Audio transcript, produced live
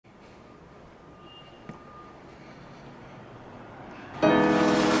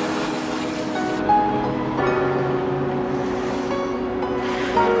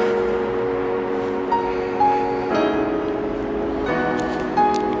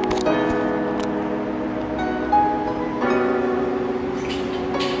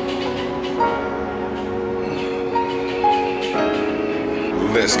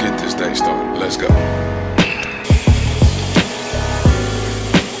Let's go.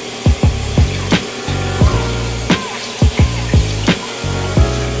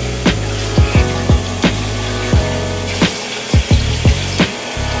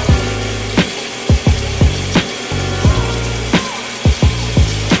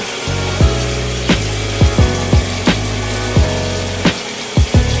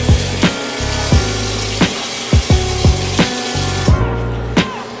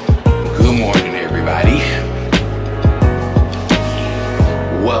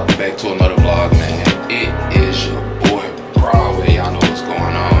 Welcome back to another vlog, man. It is your boy Broadwayyy. Y'all know what's going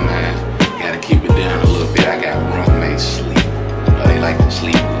on, man. Gotta keep it down a little bit. I got roommates sleep. They like to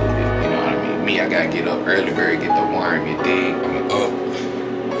sleep a little bit. You know what I mean? Me, I gotta get up early, get the worm, you dig? I'm up.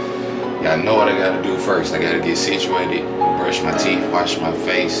 Y'all know what I gotta do first. I gotta get situated, brush my teeth, wash my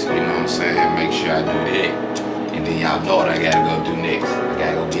face. You know what I'm saying? Make sure I do that. And then y'all know what I gotta go do next. I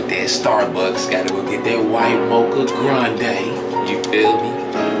gotta go get that Starbucks. Gotta go get that white mocha grande. You feel me?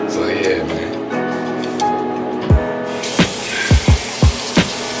 So yeah, man.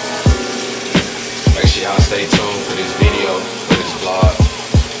 Make sure y'all stay tuned for this video, for this vlog.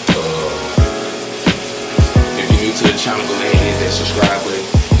 If you're new to the channel, go ahead and hit that subscribe button.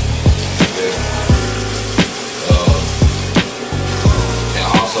 And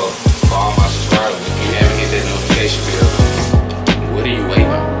also, for all my subscribers, if you haven't hit that notification bell, what are you waiting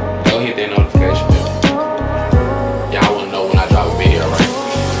on? Go hit that notification bell. Y'all wanna know when I drop a video, right?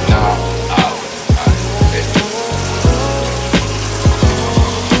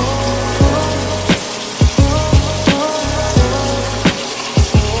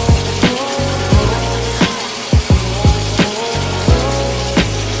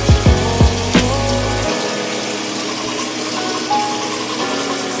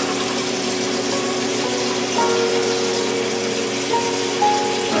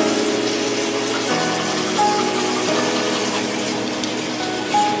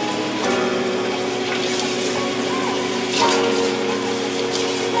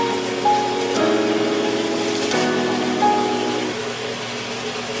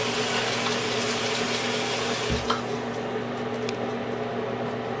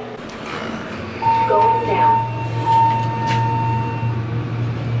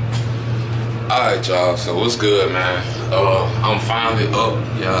 Alright, y'all, so what's good, man? I'm finally up,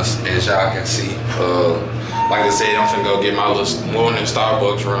 y'all, as y'all can see. Like I said, I'm finna go get my little morning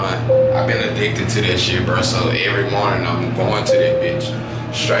Starbucks run. I've been addicted to that shit, bro, so every morning I'm going to that bitch.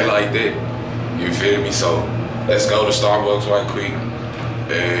 Straight like that, you feel me? So let's go to Starbucks right quick,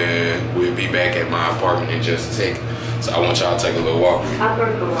 and we'll be back at my apartment in just a second. So I want y'all to take a little walk.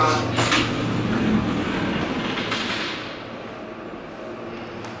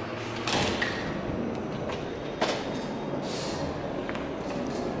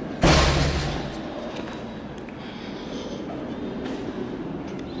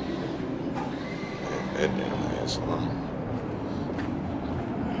 That damn ass long.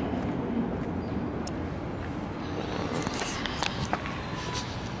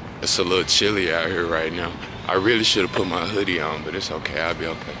 It's a little chilly out here right now. I really should have put my hoodie on, but it's okay. I'll be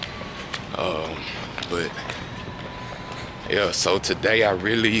okay. But yeah, so today I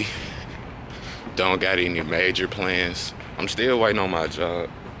really don't got any major plans. I'm still waiting on my job.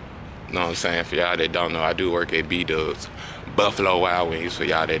 You know what I'm saying? For y'all that don't know, I do work at B-Dubs. Buffalo Wild Wings, for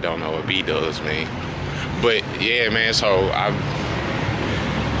y'all that don't know what B-Dubs mean. But yeah, man, so I'm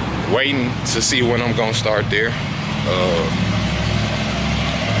waiting to see when I'm gonna start there.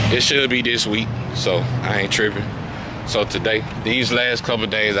 It should be this week, so I ain't tripping. So today, these last couple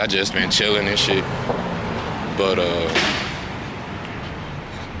days, I just been chilling and shit. But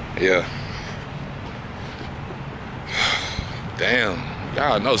yeah. Damn,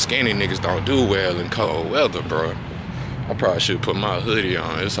 y'all know skinny niggas don't do well in cold weather, bro. I probably should put my hoodie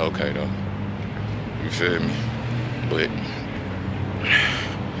on. It's okay though. You feel me? But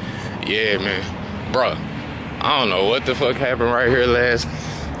yeah, man, bro, I don't know what the fuck happened right here last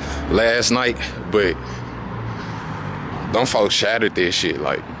night, but them folks shattered this shit.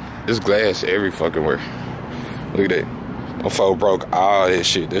 Like, this glass every fucking where. Look at that. Them folks broke all that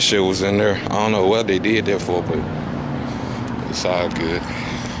shit. That shit was in there. I don't know what they did that for, but it's all good.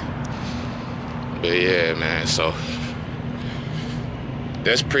 But yeah, man, so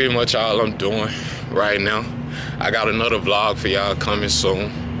that's pretty much all I'm doing right now. I got another vlog for y'all coming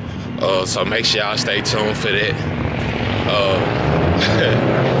soon. So make sure y'all stay tuned for that.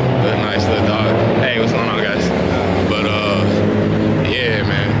 A nice little dog. Hey, what's going on, guys? But yeah,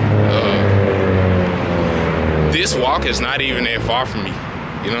 man. This walk is not even that far from me.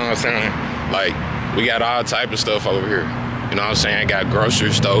 You know what I'm saying? Like, we got all type of stuff over here. You know what I'm saying? Got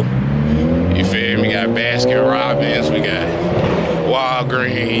grocery store. You You feel me? We got Baskin Robbins, we got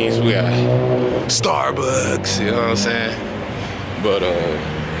Walgreens, we got Starbucks, you know what I'm saying? But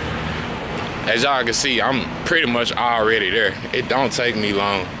as y'all can see, I'm pretty much already there. It don't take me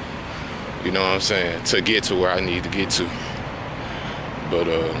long, you know what I'm saying, to get to where I need to get to. But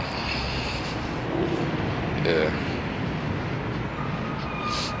yeah,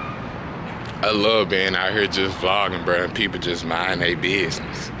 I love being out here just vlogging, bro, and people just mind their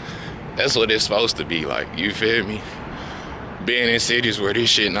business. That's what it's supposed to be like, you feel me? Being in cities where this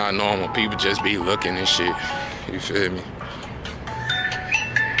shit not normal, people just be looking and shit, you feel me?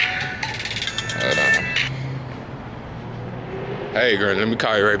 Hold on. Hey, girl, let me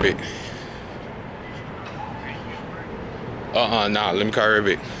call you right back. Nah, let me call you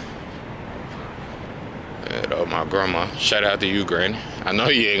right back. Oh, my grandma. Shout out to you, Granny. I know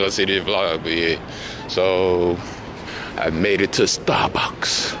you ain't gonna see this vlog, but yeah. So, I made it to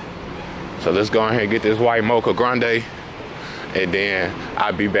Starbucks. So let's go ahead and get this white mocha grande. And then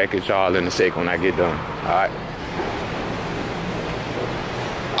I'll be back at y'all in a sec when I get done. Alright?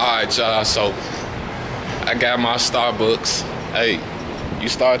 Alright, y'all. So, I got my Starbucks. Hey, you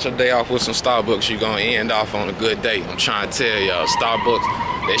start your day off with some Starbucks, you're gonna end off on a good day. I'm trying to tell y'all, Starbucks,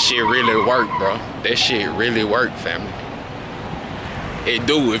 that shit really work, bro. That shit really work, family. It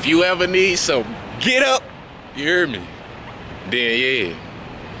do. If you ever need some get up, you hear me? Then yeah,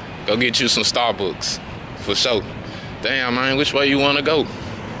 go get you some Starbucks, for sure. Damn, man, which way you wanna go?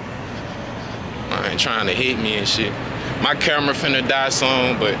 I ain't trying to hit me and shit. My camera finna die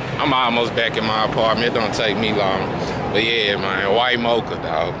soon, but I'm almost back in my apartment. It don't take me long. But yeah, man, white mocha,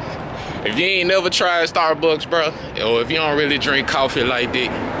 dog. If you ain't never tried Starbucks, bro, or if you don't really drink coffee like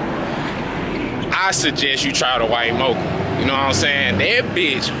that, I suggest you try the white mocha. You know what I'm saying? That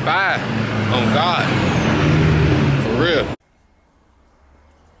bitch fire. On God. For real.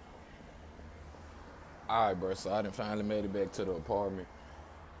 Alright, bro, so I done finally made it back to the apartment.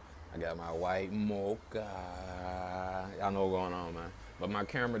 I got my white mocha. Y'all know what's going on, man. But my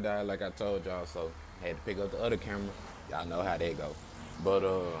camera died like I told y'all, so I had to pick up the other camera. Y'all know how that go. But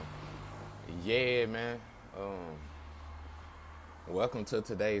yeah, man. Welcome to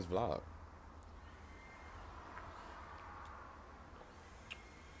today's vlog.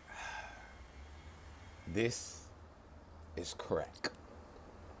 This is crack.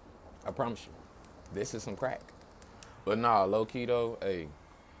 I promise you. This is some crack. But nah, low key though, hey,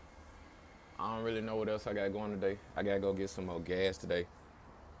 I don't really know what else I got going today. I gotta go get some more gas today.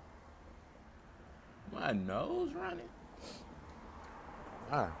 My nose running.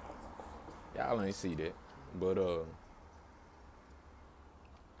 Y'all ain't see that. But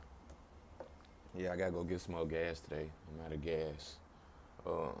yeah, I gotta go get some more gas today. I'm out of gas.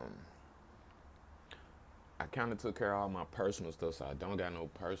 I kind of took care of all my personal stuff, so I don't got no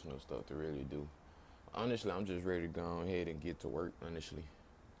personal stuff to really do. Honestly, I'm just ready to go ahead and get to work, honestly.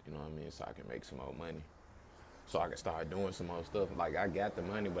 You know what I mean? So I can make some more money. So I can start doing some more stuff. Like, I got the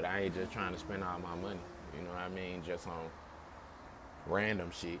money, but I ain't just trying to spend all my money. You know what I mean? Just on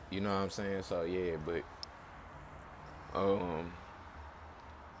random shit. You know what I'm saying? So, yeah, but...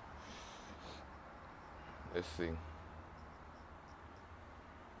 let's see.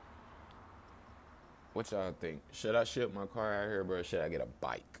 What y'all think? Should I ship my car out here, bro, or should I get a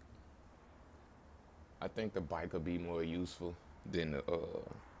bike? I think the bike would be more useful than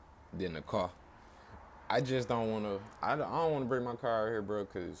the car. I just don't want to. I don't want to bring my car out here, bro,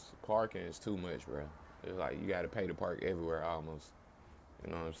 because parking is too much, bro. It's like you got to pay to park everywhere almost. You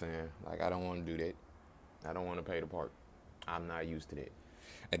know what I'm saying? Like, I don't want to do that. I don't want to pay to park. I'm not used to that.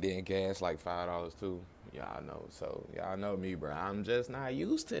 And then gas like $5 too. Y'all know. So y'all know me, bro. I'm just not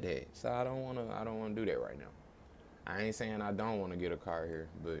used to that. So I don't wanna do that right now. I ain't saying I don't want to get a car here,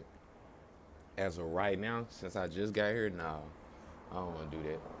 but as of right now, since I just got here, nah, I don't want to do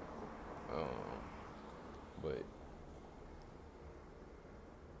that. But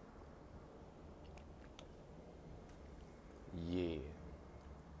yeah.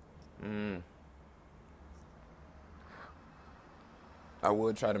 I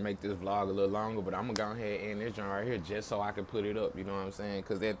would try to make this vlog a little longer, but I'm gonna go ahead and end this joint right here just so I can put it up, you know what I'm saying?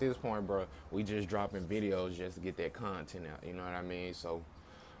 Because at this point, bro, we just dropping videos just to get that content out, you know what I mean? So,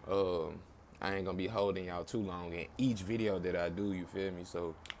 I ain't gonna be holding y'all too long in each video that I do, you feel me?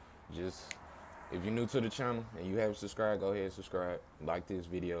 So, just, if you're new to the channel and you haven't subscribed, go ahead and subscribe. Like this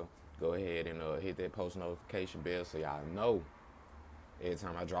video. Go ahead and hit that post notification bell so y'all know every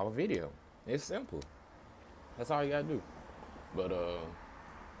time I drop a video. It's simple. That's all you gotta do. But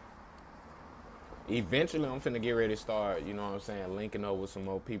eventually I'm finna get ready to start, you know what I'm saying, linking up with some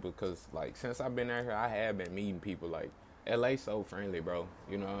more people, because like since I've been out here, I have been meeting people. Like LA so friendly, bro.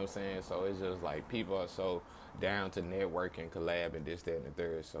 You know what I'm saying? So it's just like people are so down to network and collab and this, that, and the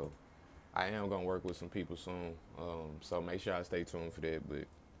third. So I am gonna work with some people soon. So make sure I stay tuned for that. But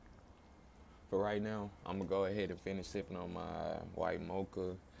for right now, I'm gonna go ahead and finish sipping on my white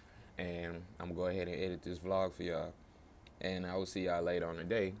mocha, and I'm gonna go ahead and edit this vlog for y'all. And I will see y'all later on the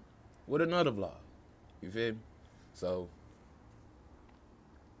day with another vlog. You feel me? So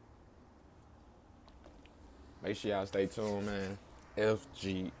make sure y'all stay tuned, man.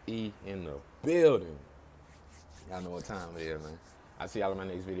 FGE in the building. Y'all know what time it is, man. I'll see y'all in my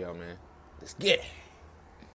next video, man. Let's get it.